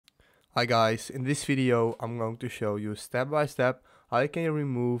Hi guys, in this video I'm going to show you step by step how you can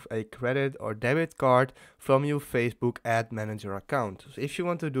remove a credit or debit card from your Facebook Ad Manager account. So if you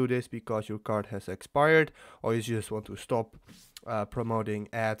want to do this because your card has expired or you just want to stop promoting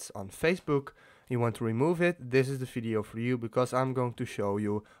ads on Facebook, you want to remove it, this is the video for you because I'm going to show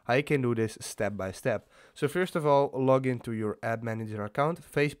you how you can do this step by step. So first of all, log into your Ad Manager account,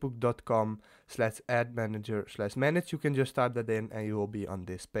 facebook.com/admanager/manage. You can just type that in and you will be on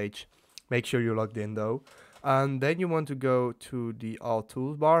this page. Make sure you're logged in though. And then you want to go to the All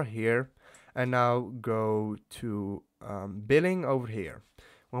toolbar here and now go to billing over here.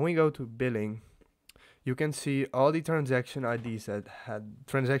 When we go to billing, you can see all the transaction IDs that have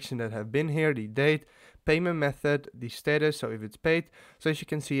been here, the date, payment method, the status, so if it's paid. So as you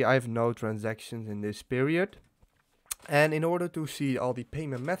can see, I have no transactions in this period. And in order to see all the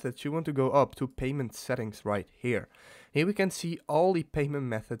payment methods, you want to go up to payment settings right here. Here we can see all the payment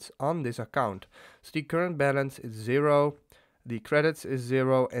methods on this account. So the current balance is 0, the credits is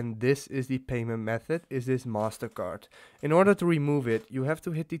 0, and this is the payment method, is this MasterCard. In order to remove it, you have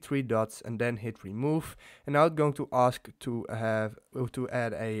to hit the 3 dots and then hit remove. And now it's going to ask to add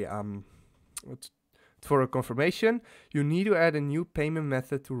a for a confirmation, you need to add a new payment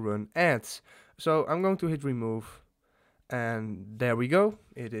method to run ads. So I'm going to hit remove. And there we go,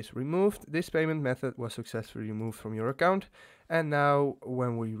 it is removed. This payment method was successfully removed from your account. And now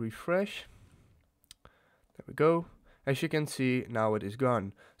when we refresh, there we go. As you can see, now it is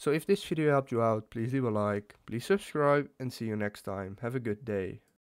gone. So if this video helped you out, please leave a like, please subscribe, and see you next time. Have a good day.